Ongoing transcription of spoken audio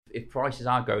if prices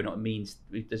are going up, it means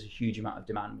there's a huge amount of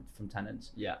demand from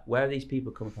tenants. Yeah. Where are these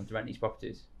people coming from to rent these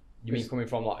properties? You mean coming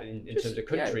from like in terms of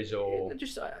countries or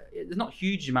just there's not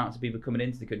huge amounts of people coming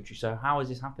into the country. So how is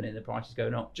this happening? The price is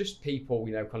going up. just people,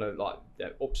 kind of like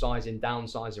upsizing,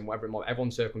 downsizing, whatever it might.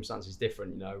 Everyone's circumstance is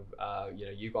different.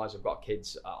 You guys have got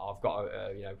kids. I've got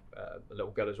a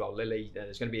little girl as well, Lily.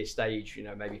 There's going to be a stage,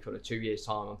 maybe kind of 2 years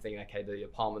time. I'm thinking, okay, the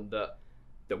apartment that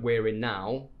we're in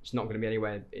now, it's not going to be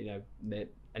anywhere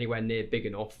near big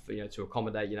enough, to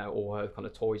accommodate, all her kind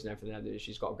of toys and everything that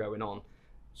she's got going on.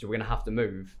 So we're going to have to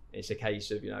move. It's a case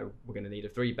of, we're going to need a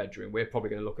 3-bedroom. We're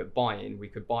probably going to look at buying. We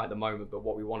could buy at the moment, but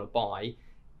what we want to buy,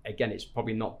 again, it's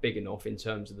probably not big enough in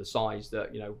terms of the size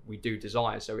that, we do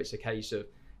desire. So it's a case of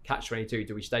catch-22.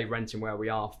 Do we stay renting where we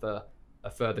are for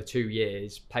a further 2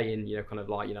 years, paying, kind of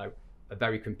like, a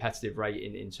very competitive rate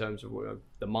in terms of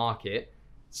the market,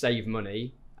 save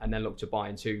money, and then look to buy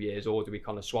in 2 years? Or do we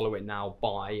kind of swallow it now,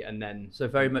 buy, and then... So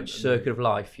very much circle of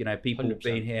life, people 100%.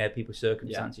 Being here, people's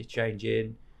circumstances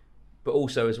changing, but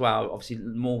also as well, obviously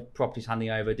more properties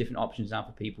handing over, different options now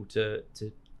for people to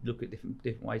look at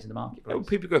different ways in the marketplace. Well,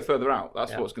 people go further out.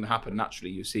 That's what's going to happen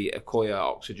naturally. You see Accoya,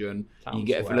 Oxygen, you can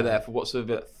get a villa there for what's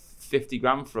over 50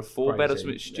 grand for a 4-bed or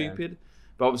something stupid.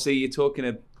 But obviously you're talking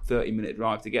a 30-minute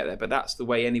drive to get there. But that's the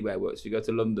way anywhere works. If you go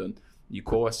to London, you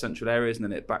core central areas and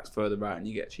then it backs further out and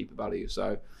you get cheaper value.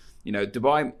 So,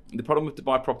 Dubai, the problem with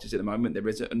Dubai properties at the moment, there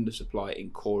is an undersupply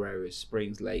in core areas,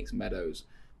 Springs, Lakes, Meadows.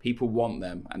 People want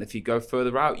them, and if you go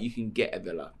further out, you can get a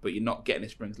villa, but you're not getting a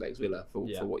Springs Lakes villa for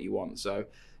what you want. So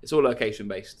it's all location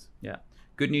based. Yeah.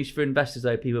 Good news for investors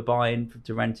though. People buying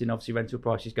to renting. Obviously, rental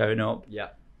prices going up. Yeah.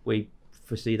 We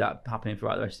foresee that happening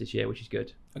throughout the rest of this year, which is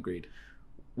good. Agreed.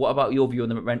 What about your view on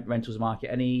the rentals market?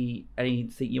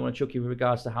 Anything you want to chuck in with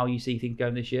regards to how you see things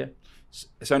going this year?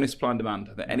 It's only supply and demand.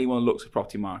 I think anyone who looks at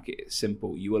property market, it's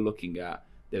simple. You are looking at,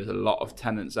 there's a lot of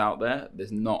tenants out there.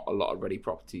 There's not a lot of ready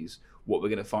properties. What we're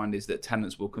going to find is that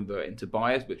tenants will convert into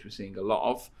buyers, which we're seeing a lot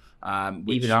of.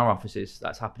 Even our offices,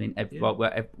 that's happening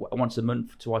once a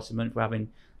month, twice a month. We're having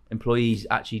employees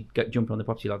actually jumping on the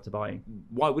property ladder to buying.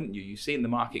 Why wouldn't you? You've seen the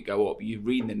market go up. You're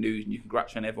reading the news, and you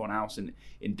congratulate everyone else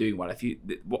in doing well.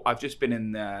 I've just been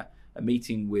in a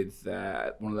meeting with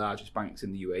one of the largest banks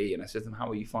in the UAE, and I said to them, "How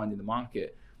are you finding the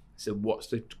market?" I said, "What's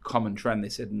the common trend?" They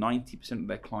said 90% of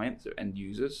their clients are end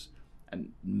users,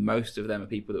 and most of them are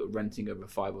people that were renting over a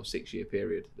 5 or 6 year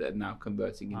period that are now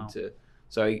converting into.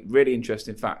 So really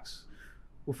interesting facts.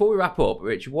 Before we wrap up,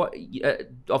 Rich, what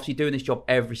obviously doing this job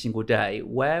every single day,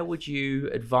 where would you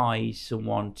advise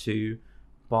someone to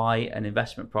buy an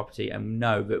investment property and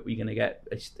know that we're going to get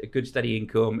a good steady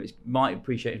income? It might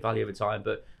appreciate in value over time,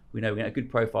 but we know we're going to get a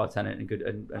good profile tenant and good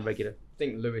and regular. I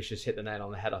think Lewis just hit the nail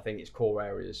on the head. I think it's core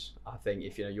areas. I think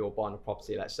if you're buying a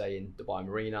property, let's say in Dubai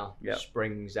Marina,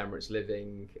 Springs, Emirates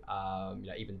Living,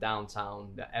 even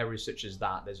downtown, areas such as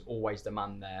that, there's always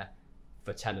demand there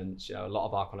for tenants. A lot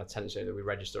of our kind of tenants that we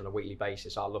register on a weekly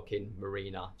basis are looking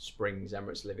Marina, Springs,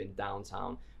 Emirates Living,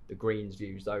 downtown, the Greens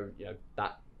views, though,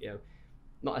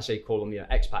 not necessarily call them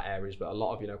expat areas, but a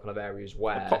lot of kind of areas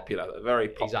where they're popular, very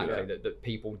popular. Exactly, that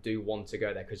people do want to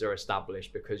go there because they're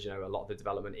established, because a lot of the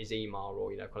development is Emaar or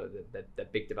kind of the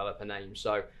big developer names.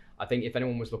 So I think if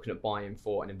anyone was looking at buying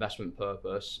for an investment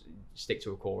purpose, stick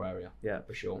to a core area. Yeah,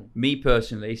 for sure. Me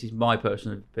personally, this is my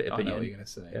personal opinion. I know what you're going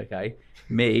to say. Okay,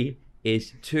 me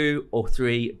is 2 or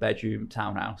 3 bedroom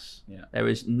townhouse. Yeah, there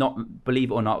is not,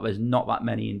 believe it or not, there's not that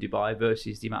many in Dubai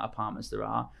versus the amount of apartments there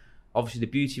are. Obviously,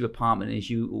 the beauty of apartment is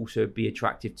you also be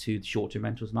attractive to the short-term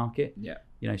rentals market. Yeah.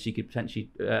 So you could potentially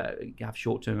have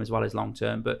short-term as well as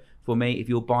long-term. But for me, if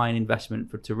you're buying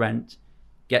investment to rent,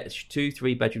 get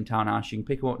 2-3 bedroom townhouse. You can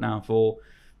pick them up now for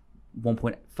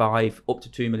 1.5 up to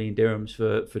 2 million dirhams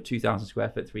for 2,000 square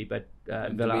foot 3-bed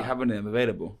villa. Do we have any of them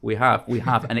available? We have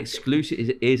an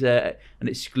exclusive an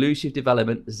exclusive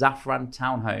development, Zafran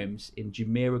Townhomes in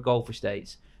Jumeirah Golf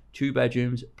Estates, 2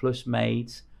 bedrooms plus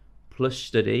maids plus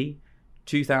study,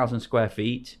 2,000 square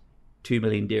feet, 2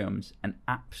 million dirhams, an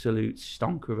absolute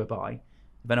stonker of a buy.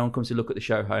 If anyone comes to look at the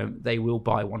show home, they will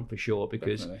buy one for sure,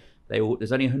 because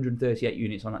there's only 138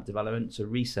 units on that development, so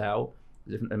resale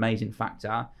is an amazing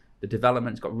factor. The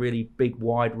development's got really big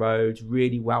wide roads,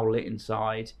 really well lit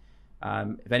inside.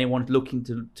 If anyone's looking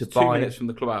to buy... 2 minutes from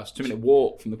the clubhouse, 2 minute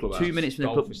walk from the clubhouse. 2 minutes from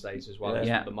the golf estates as well,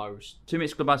 yeah. The most. 2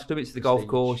 minutes clubhouse, 2 minutes to the golf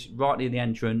course, right near the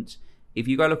entrance. If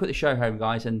you go look at the show home,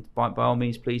 guys, and by all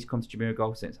means, please come to Jumeirah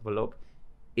Golf Estates, have a look.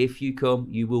 If you come,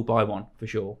 you will buy one for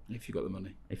sure. If you got the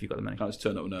money. Can't just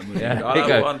turn up with no money. Yeah. I'll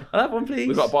have one. I'll have one, please.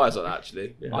 We've got buyers like that,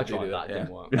 actually. I tried that, didn't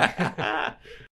work.